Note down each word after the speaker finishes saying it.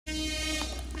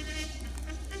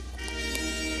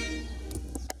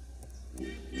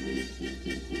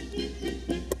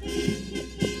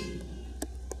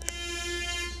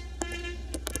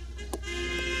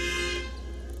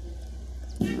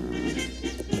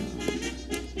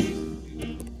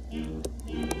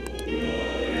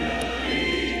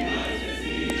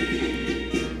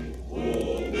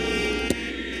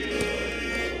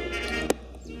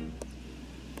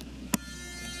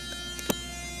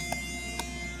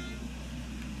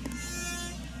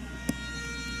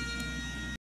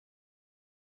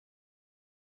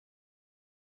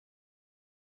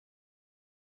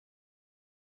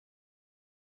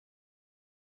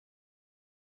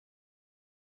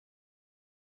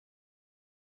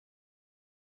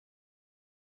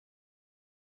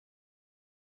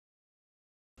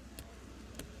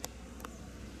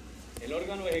El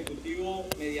órgano ejecutivo,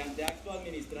 mediante acto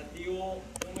administrativo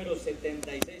número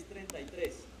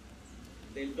 7633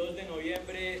 del 2 de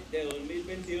noviembre de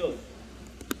 2022,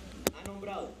 ha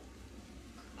nombrado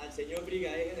al señor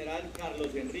Brigadier General Carlos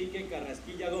Enrique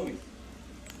Carrasquilla Gómez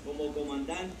como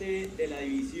comandante de la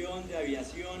División de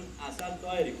Aviación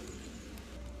Asalto Aéreo.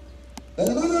 De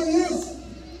la mano de Dios,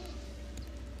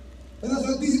 de la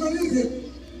Santísima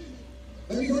Virgen,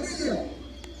 de mi familia,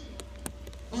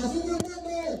 asume el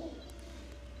mando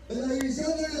de la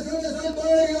División de Asalto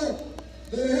Aéreo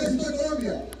del Ejército de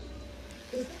Colombia.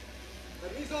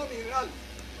 Permiso, mi general.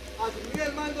 Asumir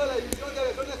el mando de la División de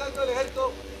Aviación de Asalto del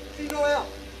Ejército sin novedad.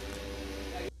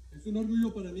 Es un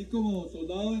orgullo para mí como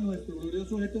soldado de nuestro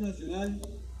glorioso Ejército Nacional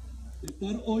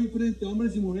estar hoy frente a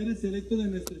hombres y mujeres electos de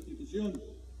nuestra institución,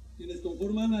 quienes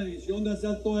conforman la División de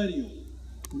Asalto Aéreo,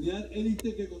 unidad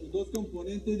élite que con los dos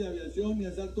componentes de aviación y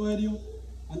asalto aéreo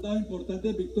han dado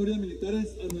importantes victorias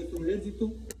militares a nuestro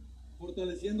ejército,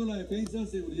 fortaleciendo la defensa,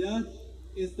 seguridad,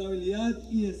 estabilidad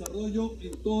y desarrollo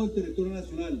en todo el territorio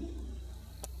nacional.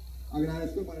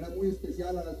 Agradezco de manera muy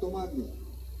especial al alto mando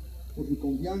por su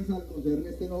confianza al concederme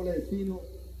este noble destino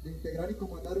de integrar y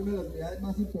comandar una de las unidades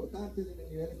más importantes en el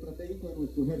nivel estratégico de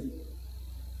nuestro ejército.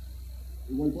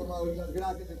 De igual forma doy las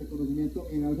gracias en reconocimiento al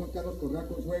general Juan Carlos Correa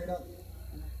Consuegra.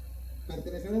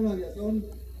 Pertenecer a la aviación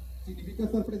significa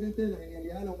estar presente en la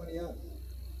genialidad de la humanidad.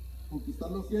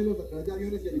 Conquistar los cielos a través de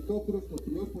aviones y helicópteros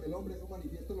construidos por el hombre es un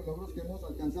manifiesto de los logros que hemos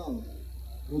alcanzado.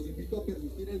 Los invito a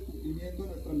persistir en el cumplimiento de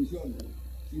nuestra misión,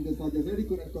 sin desfallecer y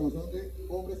con el corazón de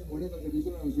hombres y mujeres al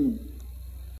servicio de la nación.